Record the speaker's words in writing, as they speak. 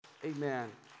Amen.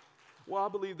 Well, I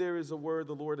believe there is a word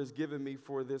the Lord has given me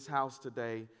for this house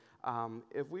today.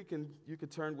 If you could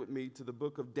turn with me to the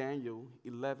book of Daniel,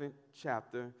 11th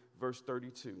chapter, verse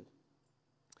 32.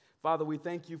 Father, we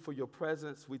thank you for your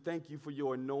presence. We thank you for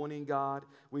your anointing, God.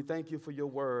 We thank you for your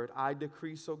word. I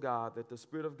decrease, oh God, that the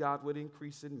Spirit of God would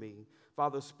increase in me.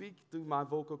 Father, speak through my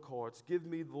vocal cords. Give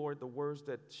me, Lord, the words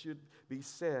that should be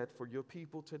said for your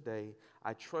people today.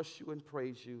 I trust you and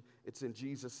praise you. It's in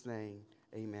Jesus' name.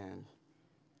 Amen.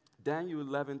 Daniel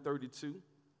 11:32.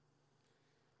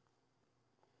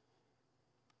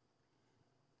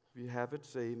 If you have it,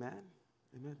 say amen.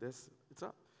 Amen. It's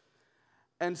up.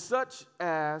 And such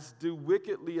as do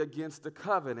wickedly against the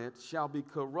covenant shall be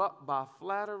corrupt by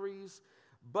flatteries,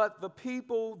 but the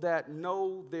people that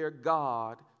know their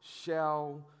God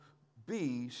shall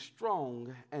be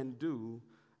strong and do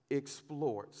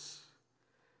exploits.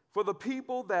 For the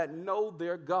people that know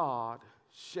their God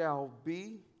shall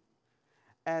be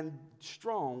and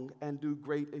strong and do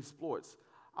great exploits.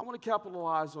 I want to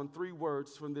capitalize on three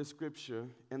words from this scripture,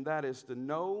 and that is to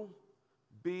know,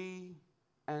 be,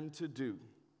 and to do.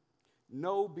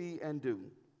 Know, be, and do.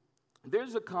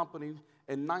 There's a company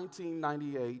in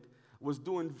 1998 was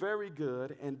doing very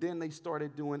good, and then they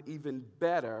started doing even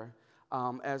better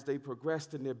as they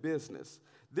progressed in their business.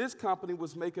 This company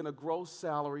was making a gross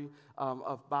salary of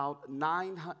about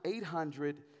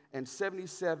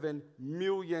 $877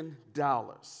 million.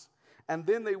 And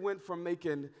then they went from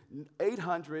making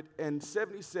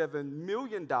 $877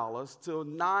 million to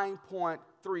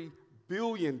 $9.3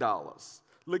 billion.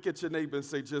 Look at your neighbor and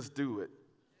say, just do it.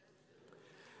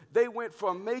 They went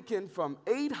from making from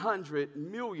 800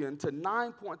 million to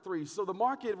 9.3. So the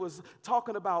market was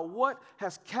talking about what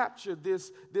has captured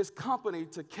this company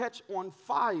to catch on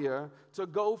fire to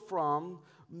go from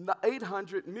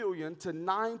 800 million to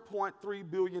 $9.3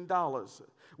 billion.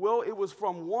 Well, it was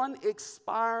from one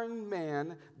expiring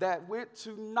man that went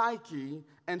to Nike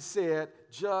and said,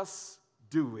 just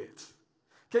do it.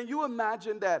 Can you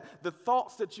imagine that the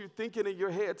thoughts that you're thinking in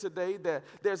your head today, that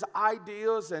there's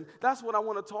ideas, and that's what I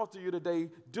want to talk to you today.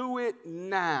 Do it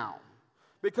now.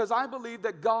 Because I believe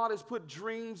that God has put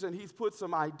dreams and he's put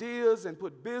some ideas and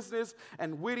put business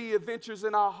and witty adventures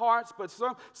in our hearts. But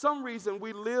some reason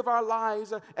we live our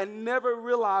lives and never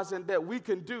realizing that we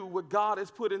can do what God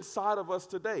has put inside of us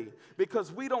today.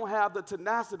 Because we don't have the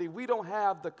tenacity. We don't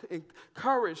have the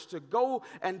courage to go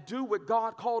and do what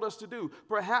God called us to do.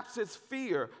 Perhaps it's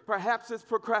fear. Perhaps it's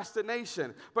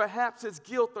procrastination. Perhaps it's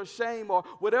guilt or shame or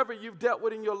whatever you've dealt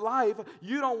with in your life.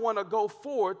 You don't want to go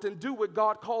forth and do what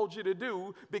God called you to do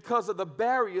because of the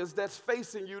barriers that's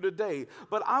facing you today.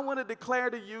 But I want to declare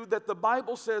to you that the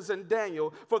Bible says in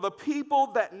Daniel, for the people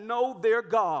that know their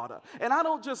God, and I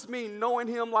don't just mean knowing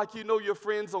him like you know your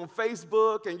friends on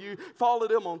Facebook and you follow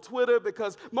them on Twitter,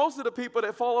 because most of the people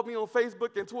that follow me on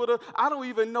Facebook and Twitter, I don't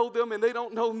even know them and they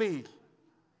don't know me.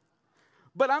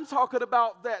 But I'm talking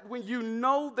about that when you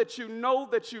know that you know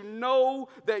that you know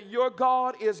that your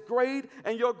God is great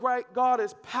and your great God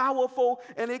is powerful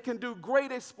and it can do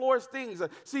great exploits things.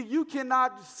 See, you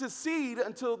cannot succeed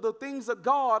until the things of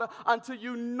God, until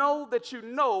you know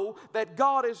that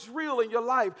God is real in your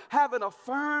life. Having a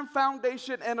firm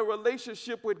foundation and a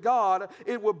relationship with God,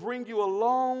 it will bring you a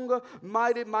long,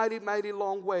 mighty, mighty, mighty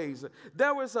long ways.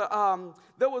 There was a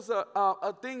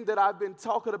thing that I've been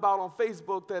talking about on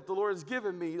Facebook that the Lord has given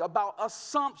me about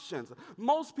assumptions.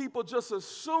 Most people just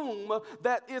assume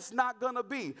that it's not going to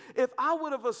be. If I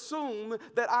would have assumed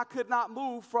that I could not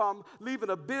move from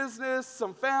leaving a business,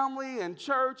 some family and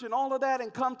church and all of that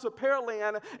and come to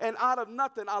Pearland, and out of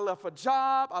nothing I left a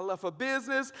job, I left a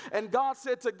business, and God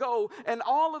said to go, and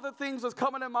all of the things was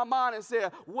coming in my mind and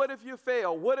said, what if you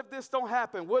fail? What if this don't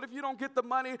happen? What if you don't get the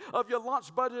money of your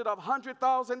lunch budget of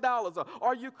 $100,000?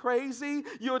 Are you crazy?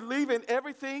 You're leaving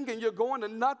everything and you're going to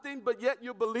nothing, but yet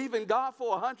you believe in God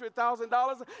for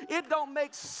 $100,000. It don't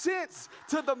make sense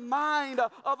to the mind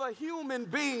of a human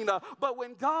being. But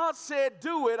when God said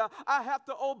do it, I have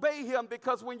to obey him,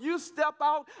 because when you step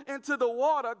out into the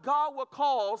water, God will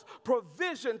cause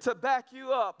provision to back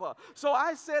you up. So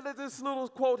I said this little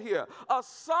quote here: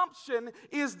 assumption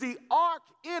is the arch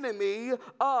enemy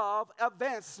of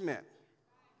advancement.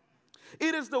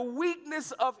 It is the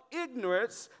weakness of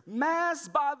ignorance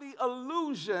masked by the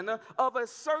illusion of a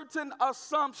certain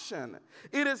assumption.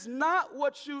 It is not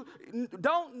what you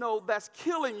don't know that's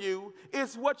killing you.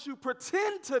 It's what you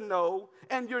pretend to know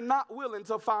and you're not willing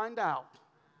to find out.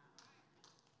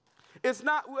 It's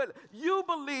not what you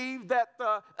believe that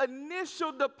the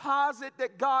initial deposit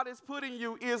that God is putting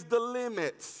you is the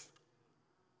limit.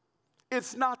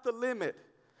 It's not the limit.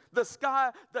 The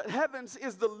sky, the heavens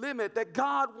is the limit that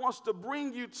God wants to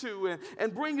bring you to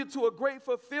and bring you to a great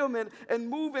fulfillment and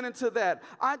moving into that.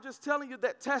 I'm just telling you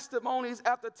that testimonies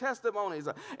after testimonies.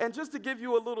 And just to give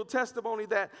you a little testimony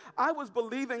that I was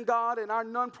believing God in our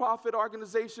nonprofit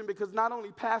organization because not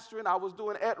only pastoring, I was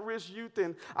doing at-risk youth,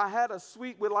 and I had a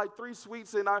suite with like 3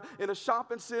 suites in a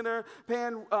shopping center,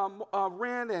 paying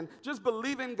rent, and just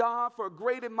believing God for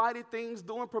great and mighty things,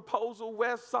 doing proposal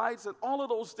websites and all of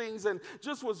those things, and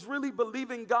just was really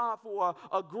believing God for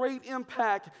a great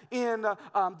impact in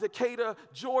Decatur,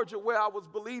 Georgia, where I was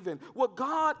believing. Well,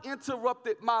 God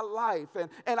interrupted my life,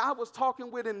 and I was talking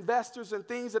with investors and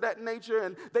things of that nature,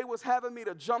 and they was having me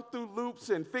to jump through loops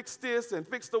and fix this and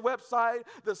fix the website,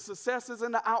 the successes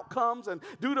and the outcomes, and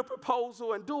do the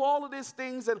proposal and do all of these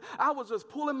things, and I was just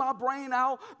pulling my brain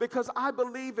out because I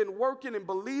believe in working and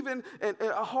believing and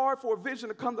hard for a vision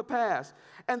to come to pass.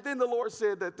 And then the Lord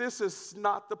said that this is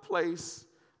not the place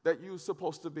that you're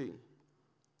supposed to be.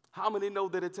 How many know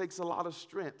that it takes a lot of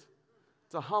strength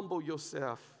to humble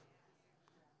yourself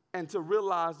and to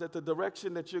realize that the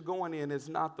direction that you're going in is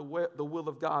not the will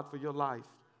of God for your life?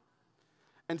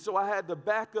 And so I had to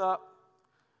back up,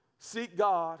 seek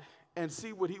God, and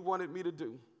see what he wanted me to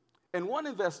do. And one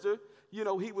investor,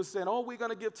 he was saying, oh, we're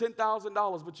going to give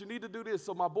 $10,000, but you need to do this.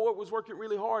 So my board was working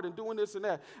really hard and doing this and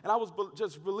that. And I was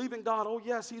just believing God, oh,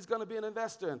 yes, he's going to be an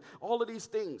investor and all of these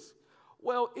things.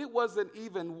 Well, it wasn't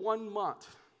even 1 month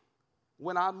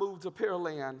when I moved to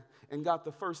Pearland and got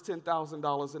the first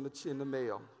 $10,000 in the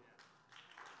mail.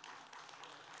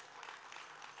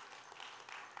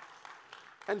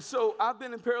 And so I've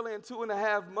been in Pearland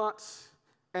 2.5 months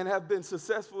and have been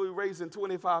successfully raising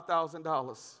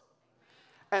 $25,000.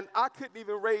 And I couldn't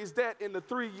even raise that in the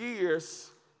 3 years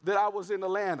that I was in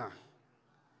Atlanta.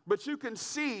 But you can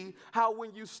see how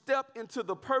when you step into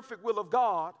the perfect will of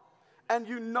God, and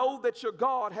you know that your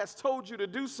God has told you to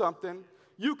do something,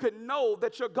 you can know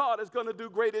that your God is going to do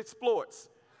great exploits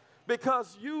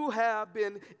because you have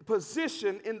been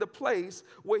positioned in the place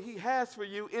where he has for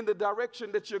you in the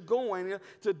direction that you're going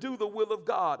to do the will of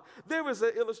God. There is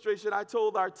an illustration I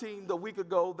told our team the week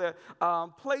ago that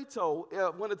Plato, I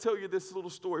want to tell you this little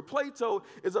story. Plato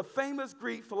is a famous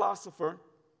Greek philosopher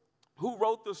who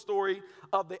wrote the story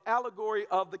of the allegory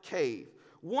of the cave.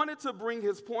 Wanted to bring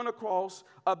his point across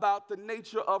about the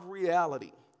nature of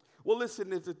reality. Well,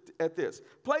 listen at this.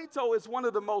 Plato is one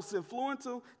of the most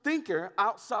influential thinkers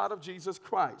outside of Jesus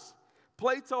Christ.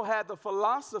 Plato had the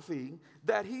philosophy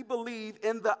that he believed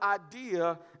in the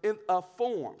idea of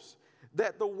forms,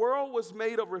 that the world was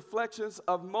made of reflections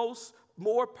of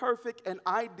more perfect and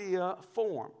idea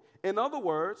form. In other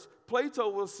words, Plato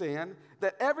was saying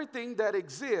that everything that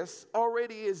exists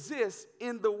already exists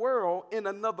in the world in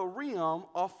another realm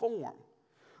or form.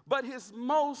 But his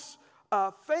most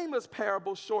famous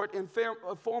parable, short and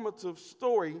informative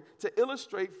story to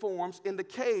illustrate forms in the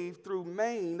cave through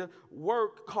main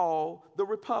work called The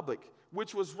Republic,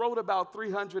 which was wrote about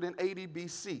 380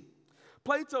 BC.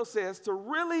 Plato says to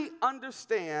really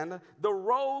understand the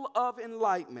role of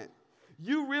enlightenment,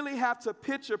 you really have to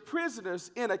picture prisoners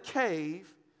in a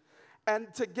cave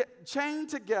and to get chained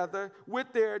together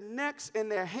with their necks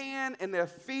and their hand and their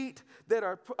feet that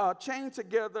are chained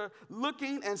together,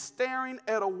 looking and staring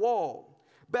at a wall.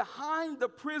 Behind the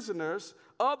prisoners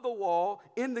of the wall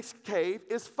in this cave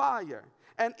is fire.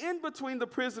 And in between the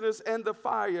prisoners and the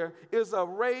fire is a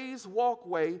raised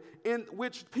walkway in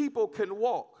which people can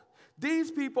walk.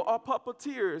 These people are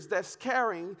puppeteers that's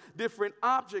carrying different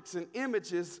objects and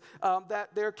images that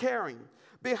they're carrying.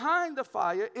 Behind the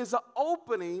fire is an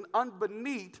opening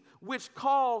underneath which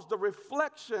caused the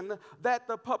reflection that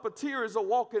the puppeteers are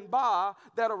walking by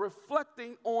that are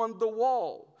reflecting on the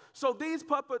wall. So these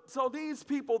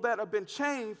people that have been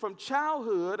chained from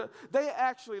childhood, they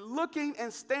actually looking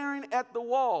and staring at the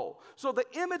wall. So the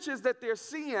images that they're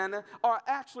seeing are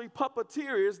actually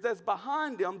puppeteers that's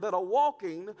behind them that are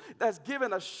walking, that's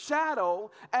giving a shadow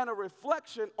and a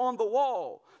reflection on the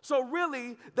wall. So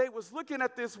really, they was looking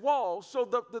at this wall. So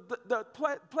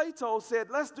Plato said,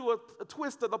 let's do a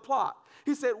twist of the plot.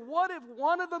 He said, what if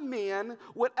one of the men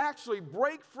would actually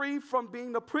break free from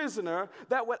being the prisoner,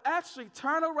 that would actually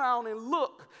turn around and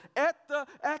look at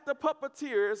the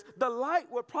puppeteers? The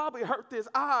light would probably hurt his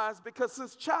eyes because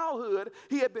since childhood,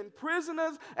 he had been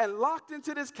prisoners and locked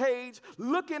into this cage,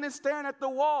 looking and staring at the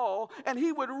wall, and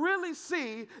he would really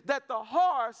see that the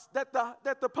horse that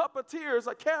the puppeteers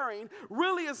are carrying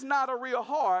really is not a real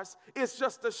horse. It's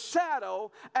just a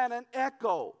shadow and an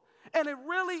echo. And it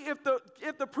really,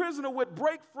 if the prisoner would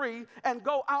break free and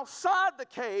go outside the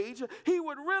cage, he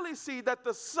would really see that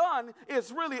the son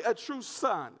is really a true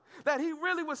son. That he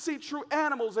really would see true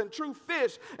animals and true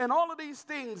fish and all of these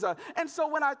things. And so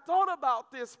when I thought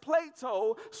about this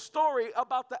Plato story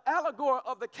about the allegory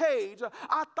of the cage,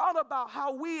 I thought about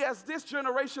how we as this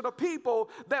generation of people,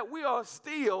 that we are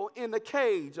still in the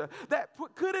cage. That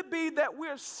could it be that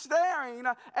we're staring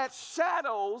at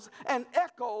shadows and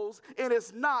echoes, and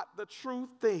it's not the true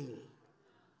thing.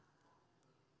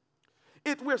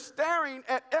 We're staring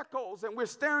at echoes and we're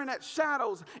staring at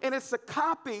shadows, and it's a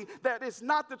copy that is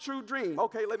not the true dream.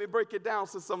 Okay, let me break it down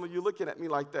since some of you looking at me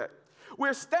like that.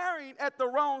 We're staring at the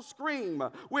wrong screen.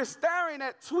 We're staring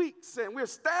at tweets, and we're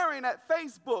staring at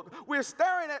Facebook. We're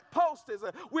staring at posters.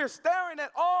 We're staring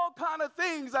at all kind of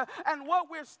things, and what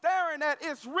we're staring at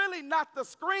is really not the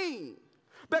screen.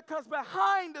 Because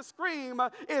behind the screen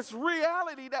is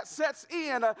reality that sets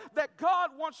in, that God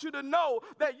wants you to know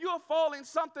that you're following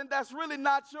something that's really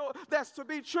not that's to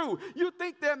be true. You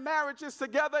think their marriage is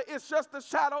together, it's just a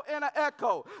shadow and an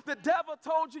echo. The devil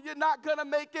told you you're not going to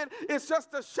make it, it's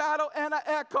just a shadow and an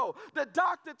echo. The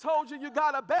doctor told you you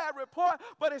got a bad report,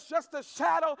 but it's just a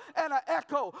shadow and an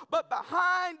echo. But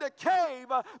behind the cave,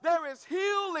 there is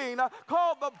healing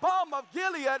called the balm of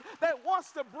Gilead that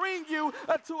wants to bring you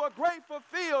to a grateful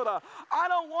field. I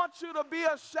don't want you to be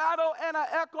a shadow and an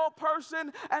echo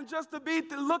person and just to be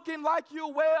looking like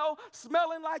you're well,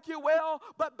 smelling like you're well,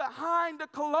 but behind the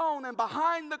cologne and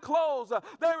behind the clothes,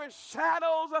 there is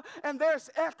shadows and there's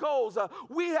echoes.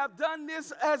 We have done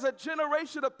this as a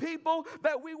generation of people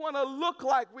that we want to look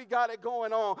like we got it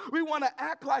going on. We want to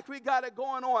act like we got it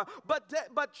going on. But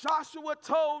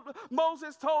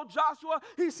Moses told Joshua,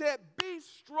 he said, be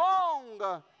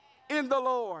strong in the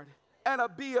Lord and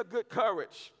be of good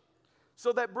courage.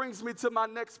 So that brings me to my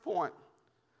next point.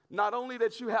 Not only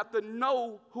that you have to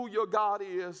know who your God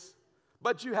is,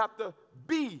 but you have to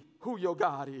be who your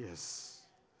God is.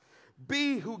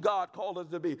 Be who God called us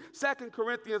to be. 2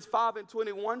 Corinthians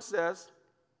 5:21 says,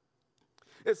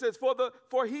 it says,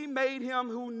 for he made him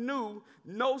who knew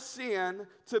no sin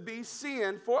to be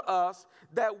sin for us,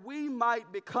 that we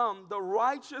might become the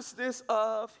righteousness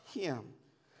of him.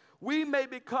 We may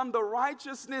become the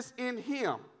righteousness in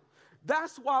him.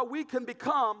 That's why we can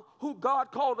become who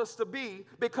God called us to be,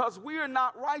 because we are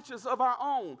not righteous of our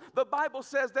own. The Bible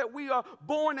says that we are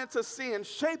born into sin,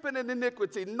 shapen in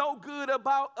iniquity, no good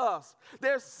about us.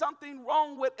 There's something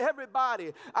wrong with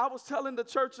everybody. I was telling the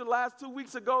church the last 2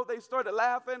 weeks ago, they started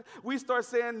laughing. We started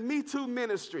saying, Me Too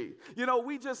ministry. You know,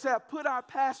 we just have put our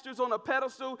pastors on a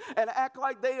pedestal and act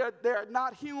like they're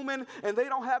not human and they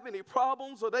don't have any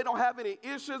problems or they don't have any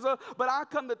issues. But I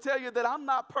come to tell you that I'm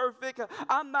not perfect.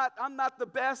 I'm not the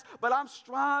best, but I'm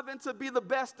striving to be the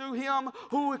best through him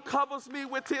who covers me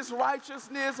with his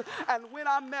righteousness. And when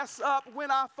I mess up,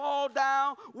 when I fall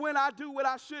down, when I do what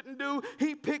I shouldn't do,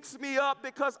 he picks me up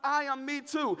because I am me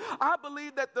too. I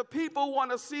believe that the people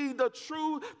want to see the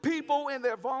true people in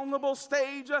their vulnerable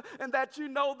stage, and that you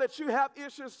know that you have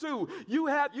issues too. You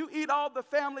eat all the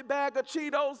family bag of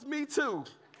Cheetos, me too.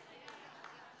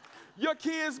 Your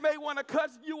kids may want to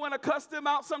cuss them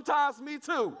out sometimes, me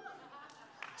too.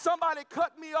 Somebody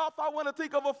cut me off, I want to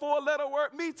think of a 4-letter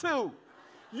word, me too.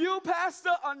 You,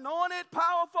 pastor, anointed,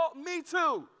 powerful, me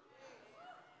too.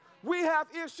 We have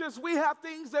issues, we have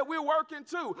things that we're working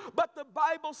too. But the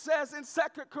Bible says in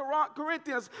 2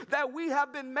 Corinthians that we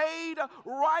have been made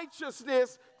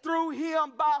righteousness through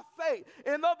him by faith.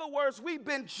 In other words, we've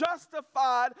been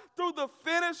justified through the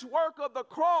finished work of the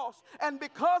cross. And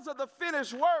because of the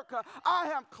finished work,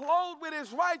 I am clothed with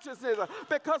his righteousness.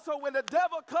 Because so when the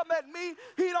devil come at me,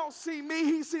 he don't see me,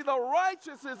 he see the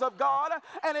righteousness of God.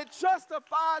 And it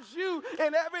justifies you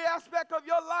in every aspect of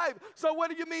your life. So what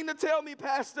do you mean to tell me,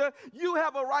 pastor? You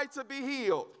have a right to be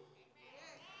healed.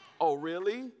 Oh,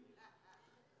 really?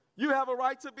 You have a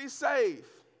right to be saved.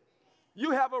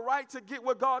 You have a right to get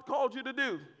what God called you to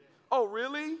do. Oh,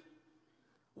 really?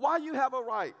 Why you have a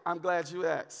right? I'm glad you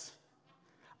asked.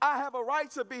 I have a right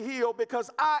to be healed because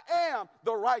I am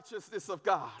the righteousness of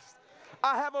God.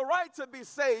 I have a right to be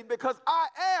saved because I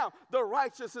am the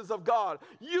righteousness of God.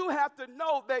 You have to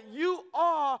know that you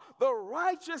are the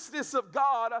righteousness of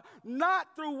God, not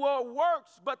through your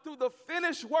works, but through the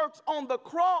finished works on the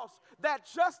cross that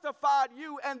justified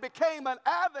you and became an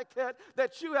advocate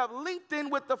that you have linked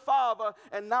in with the Father,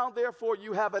 and now therefore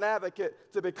you have an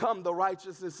advocate to become the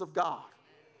righteousness of God.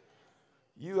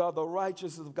 You are the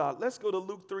righteousness of God. Let's go to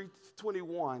Luke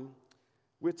 3:21.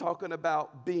 We're talking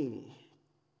about being.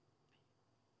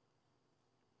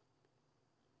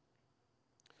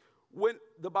 When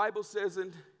the Bible says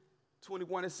in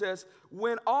 21, it says,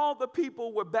 when all the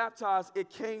people were baptized, it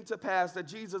came to pass that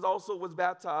Jesus also was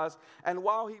baptized. And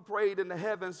while he prayed, and the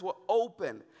heavens were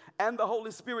open, and the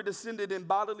Holy Spirit descended in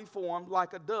bodily form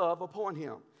like a dove upon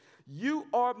him. You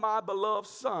are my beloved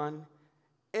Son,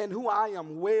 in whom I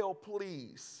am well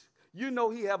pleased. You know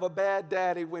he have a bad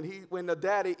daddy when the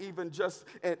daddy even just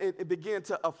it began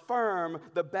to affirm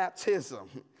the baptism.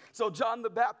 So John the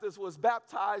Baptist was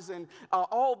baptizing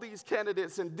all these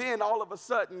candidates, and then all of a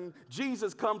sudden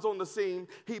Jesus comes on the scene.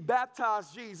 He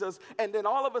baptized Jesus, and then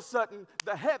all of a sudden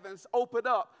the heavens open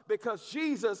up because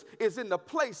Jesus is in the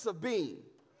place of being.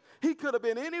 He could have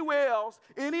been anywhere else,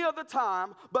 any other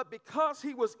time, but because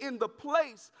he was in the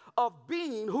place of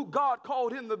being who God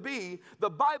called him to be,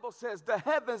 the Bible says the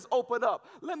heavens open up.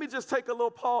 Let me just take a little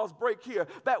pause break here.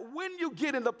 That when you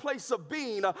get in the place of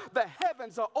being, the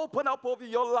heavens are open up over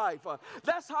your life.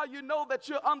 That's how you know that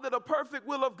you're under the perfect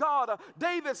will of God.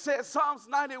 David said, Psalms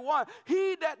 91,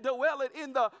 he that dwelleth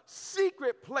in the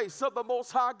secret place of the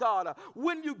Most High God.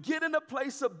 When you get in the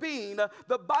place of being,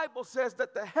 the Bible says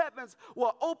that the heavens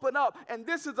will open up, and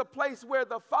this is a place where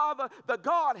the Father, the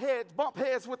Godhead, bump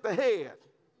heads with the head.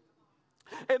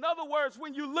 In other words,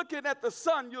 when you're looking at the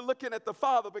Son, you're looking at the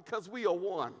Father, because we are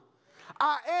one.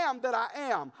 I am that I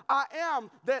am. I am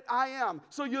that I am.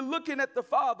 So you're looking at the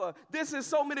Father. This is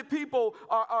so many people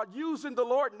are using the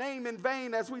Lord's name in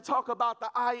vain as we talk about the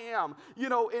I am. You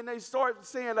know, and they start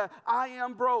saying that I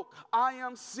am broke, I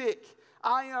am sick,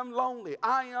 I am lonely,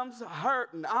 I am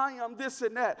hurting, I am this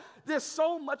and that. There's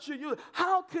so much of you.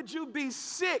 How could you be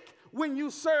sick when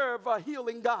you serve a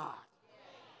healing God?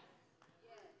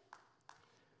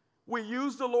 We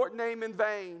use the Lord's name in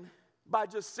vain by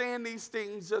just saying these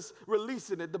things, just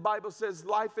releasing it. The Bible says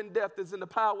life and death is in the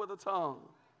power of the tongue.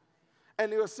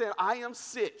 And they were saying, I am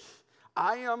sick,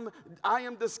 I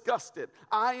am disgusted,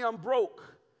 I am broke.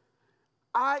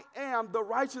 I am the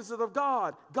righteousness of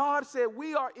God. God said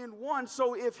we are in one,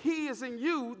 so if he is in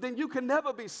you, then you can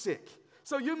never be sick.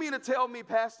 So you mean to tell me,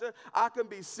 Pastor, I can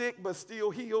be sick but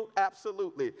still healed?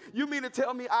 Absolutely. You mean to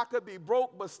tell me I could be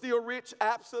broke but still rich?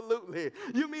 Absolutely.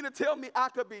 You mean to tell me I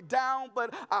could be down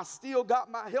but I still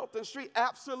got my health and strength?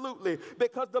 Absolutely.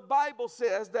 Because the Bible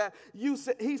says that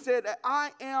he said that I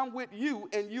am with you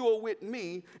and you are with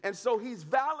me. And so he's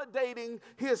validating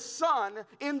his Son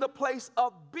in the place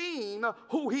of being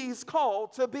who he's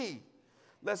called to be.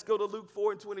 Let's go to Luke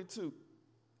 4:22.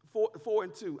 4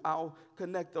 and 2. I'll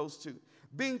connect those two.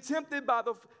 Being tempted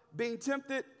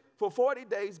for 40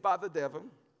 days by the devil,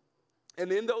 and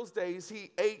in those days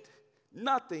he ate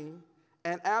nothing,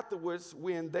 and afterwards,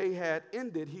 when they had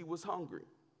ended, he was hungry.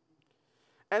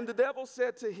 And the devil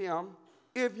said to him,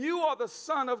 if you are the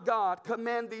Son of God,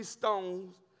 command these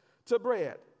stones to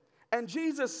bread. And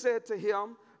Jesus said to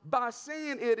him, by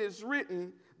saying it is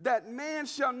written, that man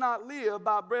shall not live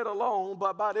by bread alone,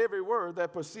 but by every word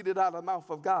that proceeded out of the mouth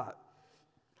of God.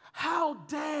 How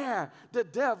dare the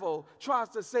devil tries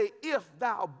to say, if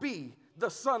thou be the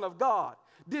Son of God?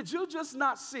 Did you just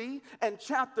not see in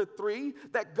chapter 3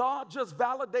 that God just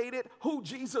validated who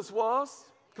Jesus was?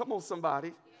 Come on,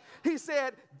 somebody. He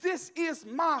said, this is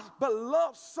my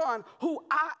beloved Son who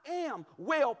I am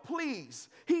well pleased.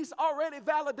 He's already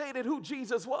validated who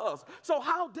Jesus was. So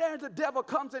how dare the devil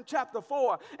comes in chapter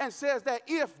 4 and says that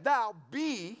if thou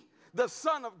be the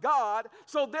Son of God.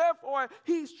 So therefore,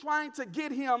 he's trying to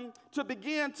get him to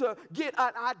begin to get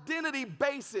an identity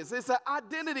basis. It's an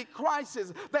identity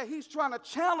crisis that he's trying to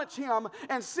challenge him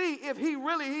and see if he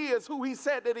really is who he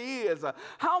said that he is.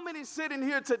 How many sitting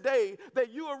here today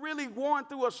that you are really going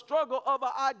through a struggle of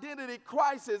an identity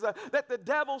crisis, that the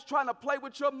devil's trying to play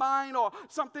with your mind, or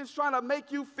something's trying to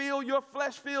make you feel, your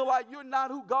flesh feel like you're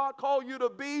not who God called you to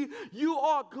be? You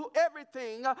are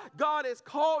everything God has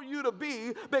called you to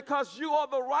be, because you are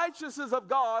the righteousness of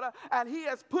God, and he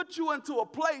has put you into a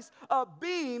place of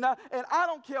being, and I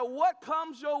don't care what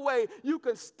comes your way, you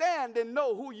can stand and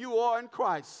know who you are in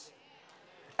Christ.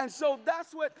 And so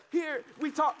that's what here we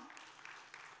talk.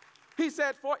 He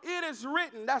said, for it is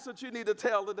written, that's what you need to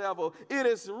tell the devil, it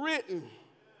is written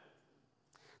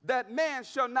that man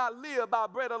shall not live by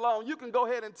bread alone. You can go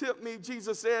ahead and tempt me,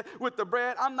 Jesus said, with the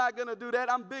bread. I'm not going to do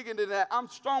that. I'm bigger than that. I'm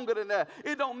stronger than that.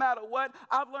 It don't matter what.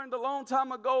 I've learned a long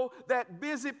time ago that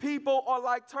busy people are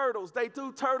like turtles. They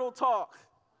do turtle talk.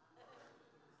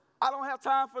 I don't have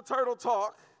time for turtle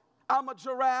talk. I'm a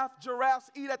giraffe.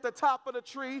 Giraffes eat at the top of the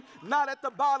tree, not at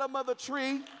the bottom of the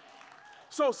tree.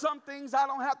 So some things I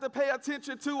don't have to pay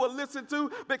attention to or listen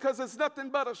to, because it's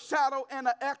nothing but a shadow and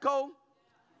an echo.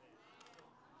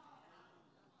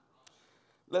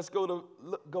 Let's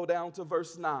go down to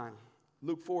verse 9,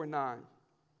 Luke 4:9.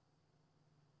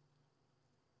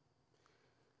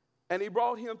 And he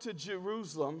brought him to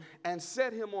Jerusalem and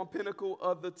set him on pinnacle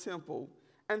of the temple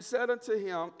and said unto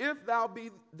him, If thou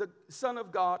be the Son of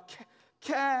God,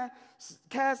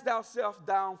 cast thyself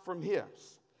down from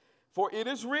hence. For it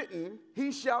is written,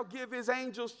 He shall give his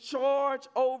angels charge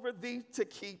over thee to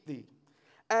keep thee.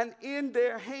 And in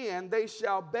their hand they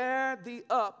shall bear thee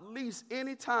up, lest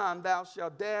any time thou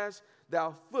shalt dash thy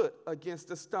foot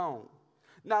against a stone.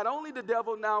 Not only the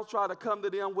devil now try to come to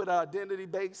them with an identity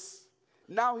base,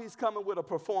 now he's coming with a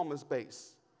performance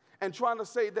base and trying to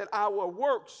say that our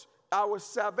works, our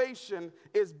salvation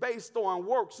is based on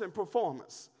works and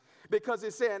performance. Because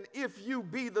it's saying, if you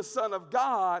be the Son of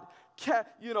God,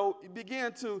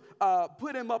 begin to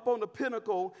put him up on the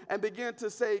pinnacle and begin to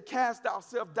say, cast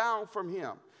thyself down from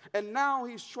him. And now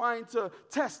he's trying to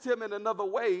test him in another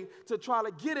way to try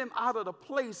to get him out of the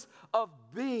place of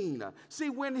being. See,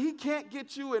 when he can't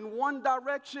get you in one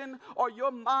direction, or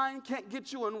your mind can't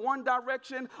get you in one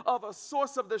direction of a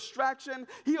source of distraction,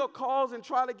 he'll cause and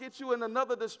try to get you in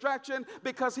another distraction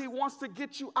because he wants to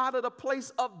get you out of the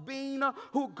place of being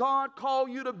who God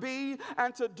called you to be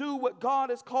and to do what God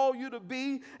has called you to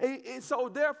be. So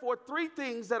therefore, three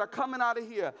things that are coming out of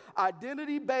here: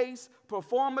 identity-based,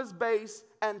 performance-based,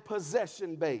 and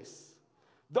possession-based.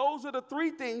 Those are the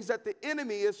three things that the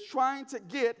enemy is trying to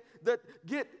get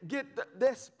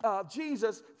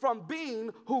Jesus from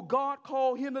being who God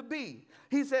called him to be.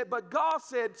 He said, but God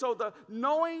said, so the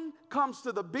knowing comes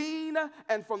to the being,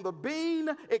 and from the being,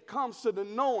 it comes to the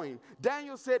knowing.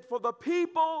 Daniel said, for the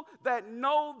people that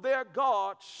know their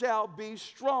God shall be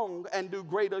strong and do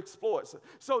great exploits.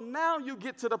 So now you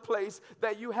get to the place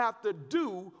that you have to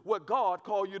do what God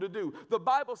called you to do. The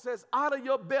Bible says, out of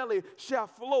your belly shall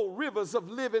flow rivers of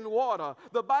living water.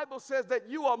 The Bible says that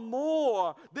you are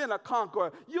more than a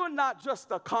conqueror. You're not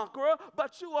just a conqueror,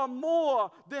 but you are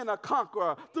more than a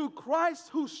conqueror through Christ,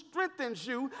 who strengthens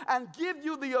you and give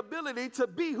you the ability to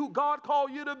be who God called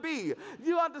you to be.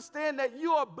 You understand that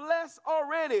you are blessed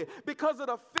already because of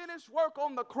the finished work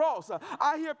on the cross.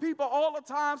 I hear people all the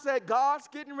time say, God's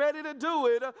getting ready to do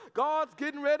it. God's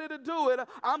getting ready to do it.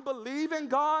 I'm believing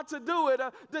God to do it.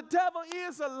 The devil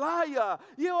is a liar.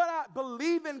 You and I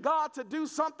believe in God to do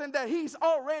something that he's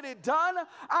already done.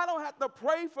 I don't have to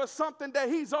pray for something that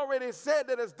he's already said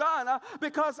that is done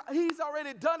because he's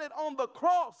already done it on the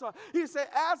cross. He said,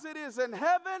 as it is in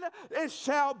heaven, it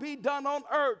shall be done on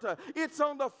earth. It's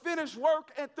on the finished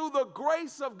work, and through the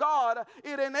grace of God,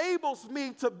 it enables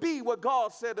me to be what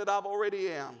God said that I already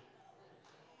am.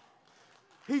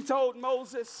 He told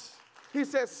Moses, he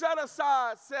said, set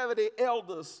aside 70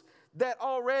 elders that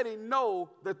already know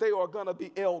that they are going to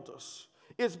be elders.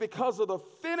 It's because of the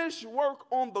finished work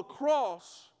on the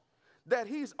cross that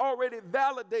he's already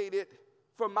validated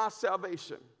for my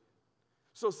salvation.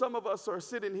 So some of us are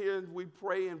sitting here and we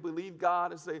pray and believe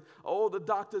God and say, oh, the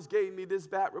doctors gave me this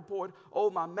bad report. Oh,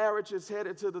 my marriage is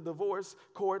headed to the divorce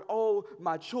court. Oh,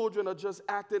 my children are just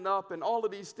acting up and all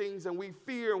of these things. And we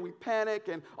fear and we panic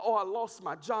and, oh, I lost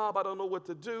my job. I don't know what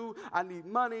to do. I need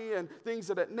money and things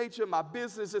of that nature. My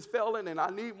business is failing and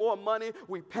I need more money.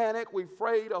 We panic. We're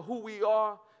afraid of who we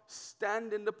are.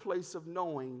 Stand in the place of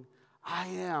knowing I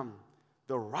am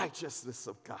the righteousness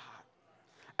of God.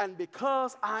 And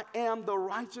because I am the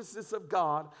righteousness of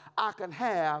God, I can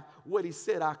have what he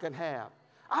said I can have.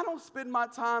 I don't spend my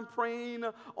time praying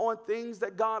on things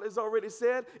that God has already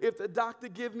said. If the doctor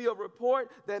gives me a report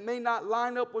that may not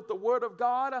line up with the word of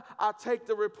God, I take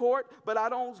the report, but I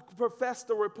don't profess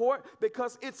the report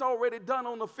because it's already done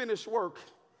on the finished work.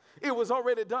 It was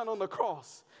already done on the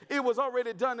cross. It was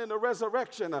already done in the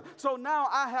resurrection. So now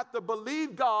I have to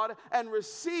believe God and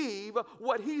receive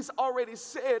what he's already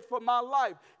said for my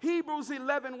life. Hebrews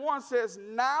 11:1 says,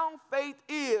 now faith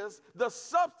is the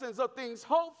substance of things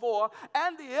hoped for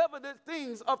and the evident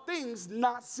things of things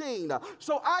not seen.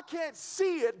 So I can't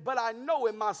see it, but I know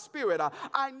in my spirit.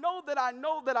 I know that I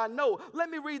know that I know. Let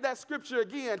me read that scripture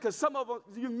again because some of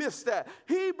you missed that.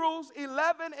 Hebrews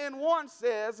 11:1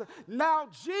 says, now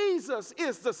Jesus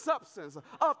is the substance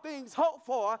of things hoped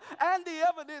for and the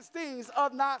evidence things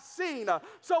of not seen.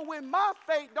 So when my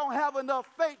faith don't have enough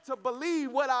faith to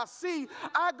believe what I see,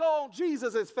 I go on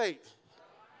Jesus' faith.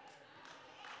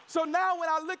 So now when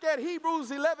I look at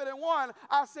Hebrews 11:1,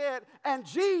 I said, and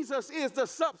Jesus is the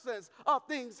substance of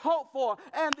things hoped for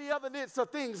and the evidence of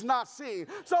things not seen.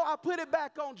 So I put it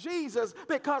back on Jesus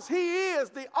because he is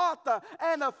the author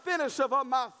and the finisher of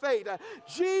my faith.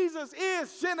 Jesus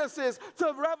is Genesis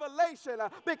to Revelation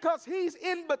because he's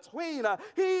in between.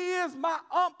 He is my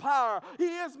umpire. He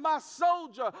is my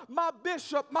soldier, my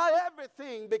bishop, my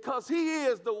everything because he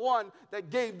is the one that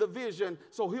gave the vision,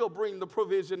 so he'll bring the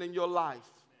provision in your life.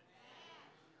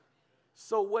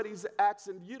 So what he's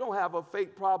asking, you don't have a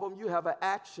faith problem, you have an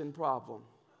action problem.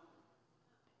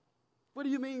 What do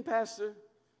you mean, Pastor?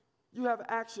 You have an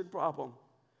action problem.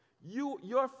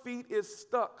 Your feet is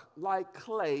stuck like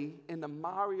clay in the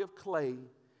mire of clay,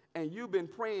 and you've been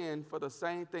praying for the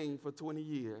same thing for 20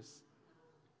 years.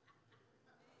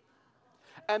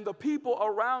 And the people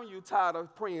around you tired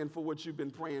of praying for what you've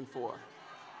been praying for.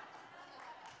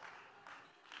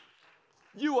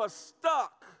 You are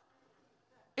stuck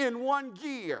in one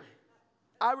gear.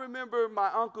 I remember my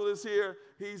uncle is here.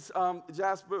 He's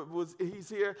he's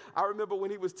here. I remember when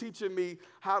he was teaching me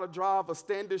how to drive a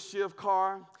standard shift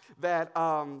car that,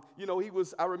 I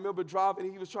remember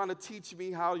driving, he was trying to teach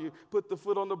me how you put the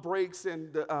foot on the brakes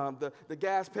and the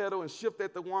gas pedal and shift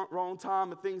at the wrong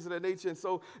time and things of that nature. And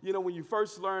so, when you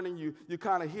first learn and you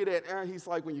kind of hear that, he's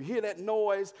like, when you hear that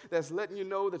noise, that's letting you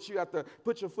know that you have to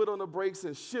put your foot on the brakes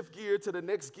and shift gear to the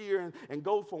next gear and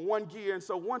go from one gear. And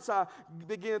so once I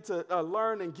began to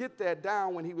learn and get that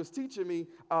down when he was teaching me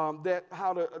that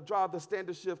how to drive the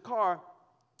standard shift car,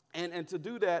 and to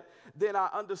do that, then I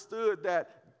understood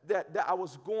that I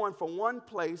was going from one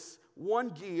place, one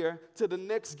gear, to the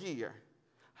next gear.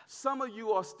 Some of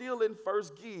you are still in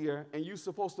first gear, and you're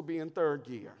supposed to be in third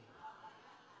gear.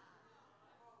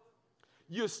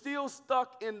 You're still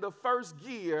stuck in the first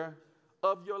gear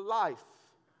of your life,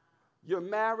 your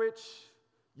marriage,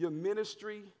 your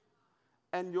ministry,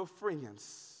 and your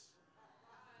friends.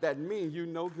 That mean you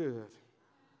no good.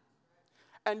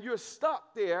 And you're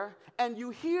stuck there, and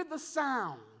you hear the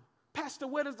sound. Pastor,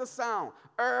 what is the sound?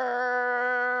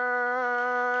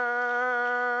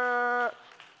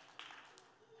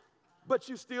 But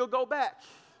you still go back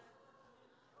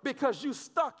because you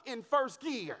stuck in first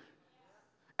gear.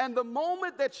 And the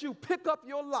moment that you pick up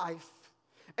your life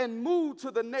and move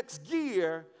to the next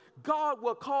gear, God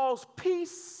will cause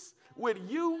peace with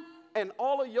you and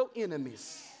all of your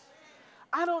enemies.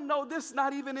 I don't know, this is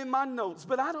not even in my notes,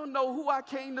 but I don't know who I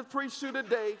came to preach to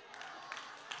today.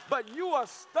 But you are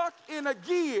stuck in a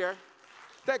gear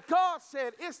that God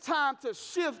said it's time to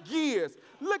shift gears.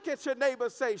 Look at your neighbor,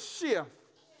 say shift.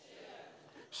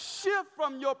 Shift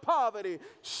from your poverty,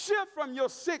 shift from your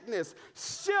sickness,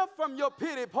 shift from your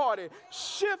pity party,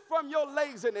 shift from your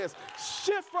laziness,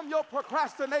 shift from your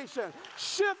procrastination,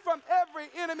 shift from every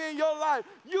enemy in your life.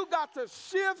 You got to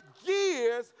shift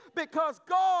gears because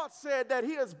God said that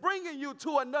he is bringing you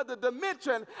to another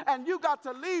dimension, and you got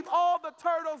to leave all the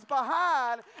turtles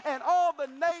behind and all the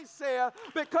naysayers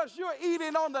because you're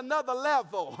eating on another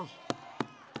level.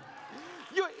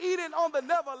 You're eating on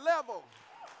another level.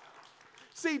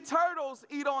 See, turtles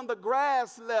eat on the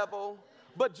grass level,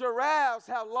 but giraffes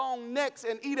have long necks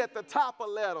and eat at the top of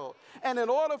level. And in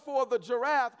order for the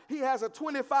giraffe, he has a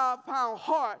 25-pound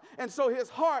heart. And so his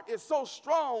heart is so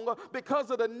strong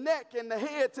because of the neck and the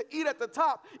head to eat at the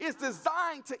top. It's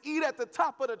designed to eat at the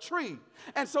top of the tree.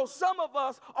 And so some of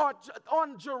us are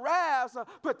on giraffes'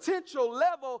 potential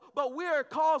level, but we're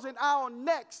causing our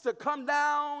necks to come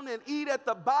down and eat at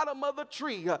the bottom of the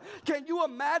tree. Can you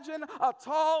imagine a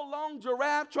tall, long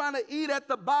giraffe trying to eat at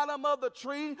the bottom of the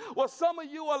tree? Well, some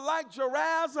of you are like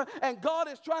giraffes, and God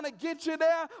is trying to get you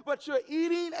there, but you're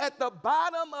eating at the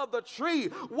bottom of the tree.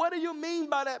 What do you mean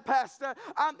by that, Pastor?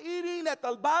 I'm eating at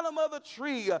the bottom of the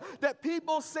tree. That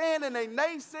people saying, and they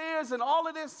naysayers and all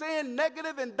of this saying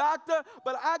negative and doctor,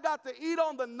 but I got to eat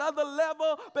on another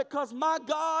level because my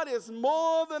God is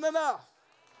more than enough.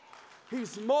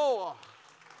 He's more.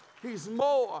 He's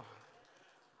more.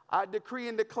 I decree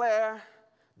and declare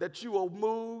that you will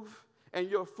move and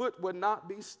your foot will not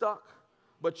be stuck,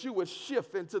 but you would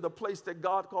shift into the place that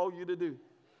God called you to do.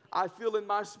 I feel in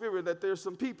my spirit that there's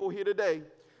some people here today,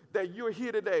 that you're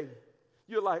here today.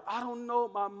 You're like, I don't know,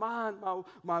 my mind,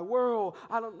 my world,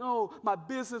 I don't know, my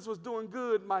business was doing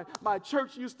good, my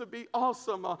church used to be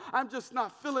awesome, I'm just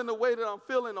not feeling the way that I'm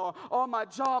feeling, or my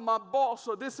job, my boss,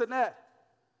 or this and that.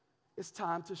 It's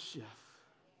time to shift.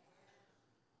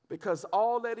 Because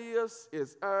all that is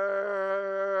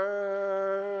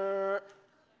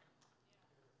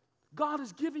God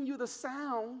is giving you the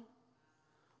sound,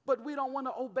 but we don't want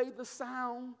to obey the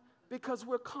sound because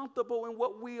we're comfortable in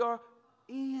what we are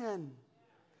in.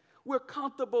 We're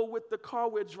comfortable with the car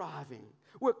we're driving.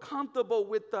 We're comfortable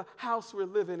with the house we're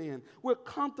living in. We're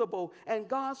comfortable, and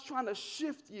God's trying to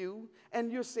shift you,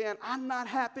 and you're saying, I'm not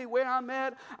happy where I'm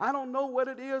at. I don't know what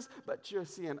it is, but you're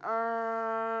saying,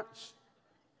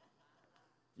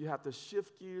 You have to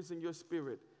shift gears in your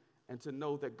spirit and to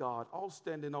know that God, all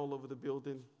standing all over the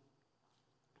building.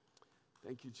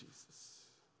 Thank you, Jesus.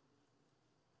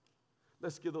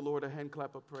 Let's give the Lord a hand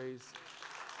clap of praise.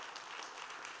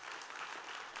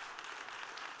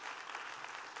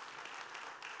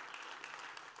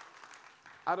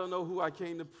 I don't know who I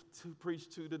came to preach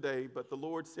to today, but the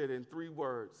Lord said in 3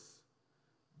 words,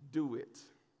 do it.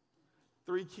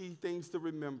 3 key things to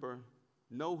remember: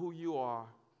 know who you are,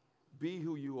 be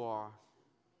who you are,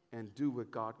 and do what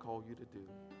God called you to do.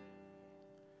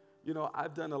 You know,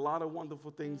 I've done a lot of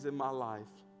wonderful things in my life.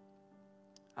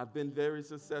 I've been very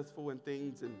successful in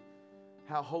things and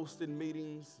hosting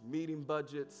meetings, meeting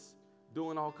budgets,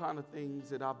 doing all kind of things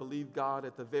that I believe God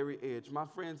at the very edge. My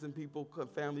friends and people,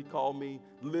 family call me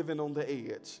living on the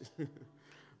edge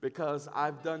because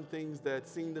I've done things that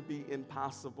seem to be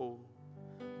impossible.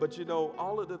 But you know,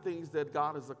 all of the things that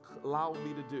God has allowed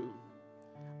me to do,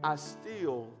 I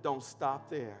still don't stop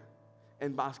there,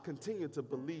 and I continue to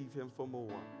believe him for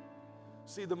more.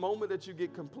 See, the moment that you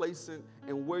get complacent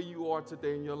in where you are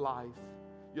today in your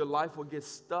life will get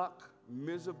stuck,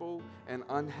 miserable, and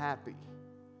unhappy.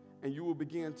 And you will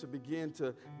begin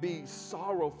to be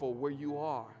sorrowful where you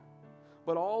are.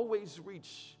 But always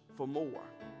reach for more.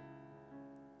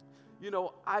 You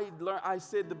know, I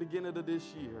said at the beginning of this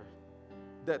year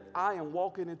that I am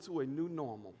walking into a new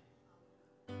normal.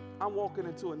 I'm walking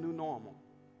into a new normal.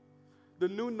 The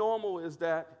new normal is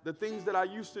that the things that I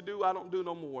used to do, I don't do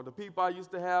no more. The people I used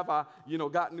to have, I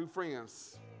got new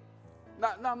friends.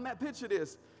 Now, Matt, picture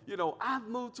this. You know, I've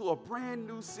moved to a brand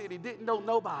new city, didn't know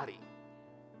nobody.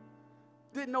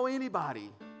 Didn't know anybody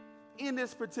in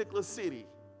this particular city.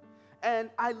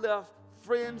 And I left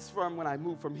friends from when I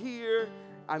moved from here.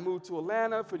 I moved to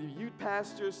Atlanta for the youth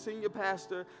pastor, senior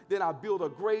pastor. Then I built a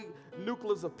great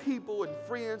nucleus of people and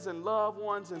friends and loved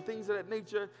ones and things of that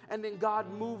nature. And then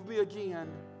God moved me again.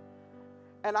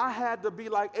 And I had to be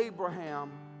like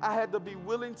Abraham. I had to be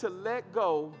willing to let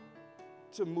go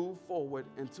to move forward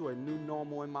into a new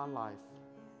normal in my life.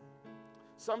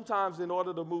 Sometimes in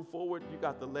order to move forward, you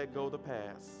got to let go of the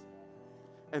past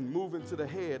and move into the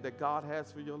head that God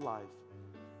has for your life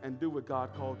and do what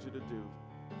God called you to do.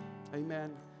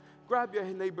 Amen. Grab your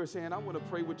neighbor's hand. I want to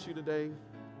pray with you today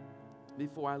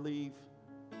before I leave.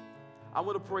 I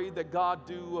want to pray that God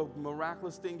do a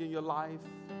miraculous thing in your life.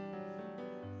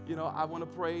 You know, I want to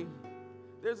pray.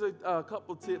 There's a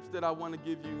couple tips that I want to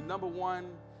give you. Number one,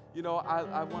 you know,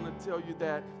 I want to tell you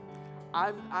that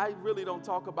I really don't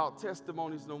talk about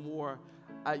testimonies no more.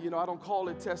 I don't call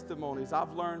it testimonies.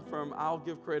 I've learned I'll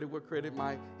give credit where credit,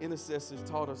 my intercessors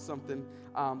taught us something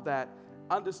that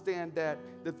understand that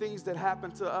the things that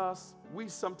happen to us, we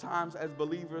sometimes as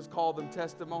believers call them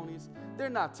testimonies. They're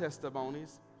not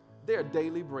testimonies. They're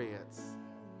daily breads.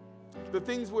 The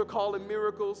things we're calling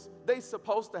miracles, they're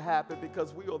supposed to happen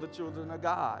because we are the children of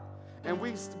God. And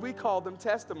we call them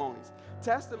testimonies.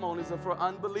 Testimonies are for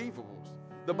unbelievers.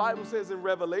 The Bible says in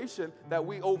Revelation that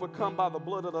we overcome by the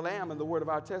blood of the Lamb and the word of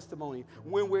our testimony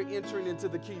when we're entering into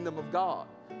the kingdom of God.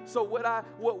 So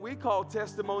what we call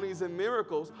testimonies and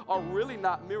miracles are really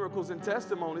not miracles and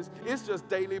testimonies. It's just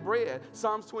daily bread.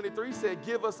 Psalms 23 said,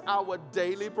 give us our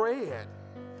daily bread.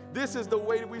 This is the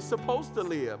way we're supposed to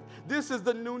live. This is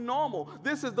the new normal.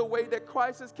 This is the way that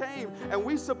Christ has came, and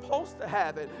we're supposed to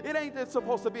have it. It ain't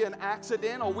supposed to be an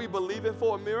accident or we believing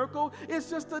for a miracle. It's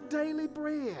just a daily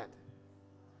bread.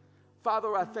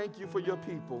 Father, I thank you for your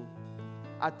people.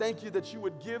 I thank you that you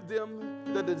would give them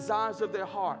the desires of their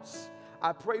hearts.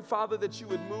 I pray, Father, that you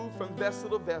would move from vessel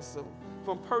to vessel,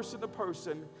 from person to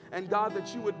person, and God,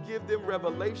 that you would give them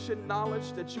revelation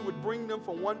knowledge, that you would bring them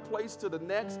from one place to the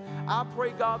next. I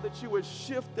pray, God, that you would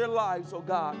shift their lives, oh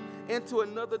God, into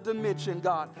another dimension,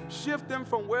 God. Shift them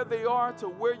from where they are to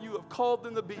where you have called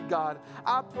them to be, God.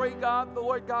 I pray, God,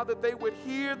 Lord God, that they would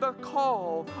hear the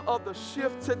call of the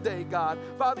shift today, God.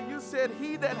 Father, you said,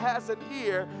 he that has an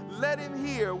ear, let him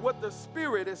hear what the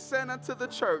Spirit is saying unto the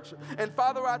church. And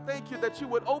Father, I thank you that you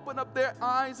would open up their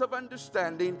eyes of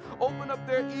understanding, open up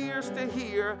their ears to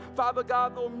hear. Father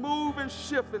God, they'll move and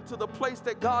shift into the place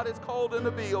that God has called them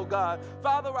to be, oh God.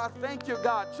 Father, I thank you,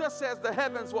 God, just as the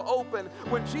heavens were open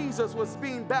when Jesus was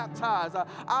being baptized.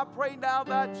 I pray now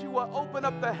that you will open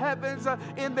up the heavens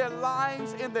in their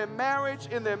lives, in their marriage,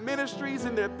 in their ministries,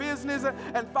 in their business.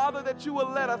 And Father, that you will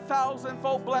let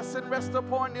 1,000-fold blessing rest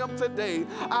upon them today.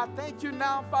 I thank you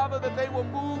now, Father, that they will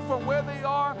move from where they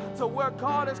are to where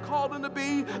God has called them to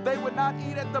be. They would not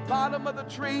eat at the bottom of the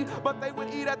tree, but they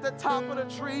would eat at the top of the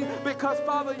tree, because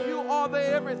Father, you are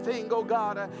their everything, oh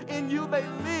God. In you they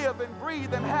live and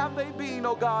breathe and have they been,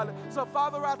 oh God. So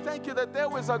Father, I thank you that there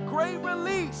was a great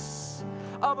release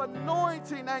of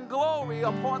anointing and glory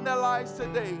upon their lives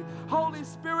today. Holy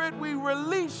Spirit, we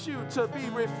release you to be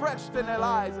refreshed in their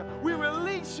lives. We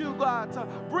release you, God, to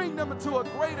bring them to a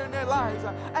greater in their lives.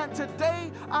 And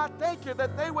today, I thank you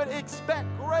that they would expect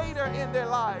greater in their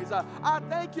lives. I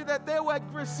thank you that they would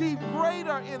receive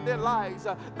greater in their lives,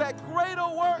 that greater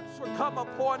works will come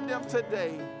upon them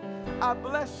today. I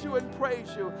bless you and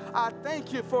praise you. I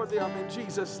thank you for them in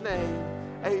Jesus' name.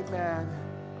 Amen.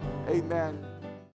 Amen.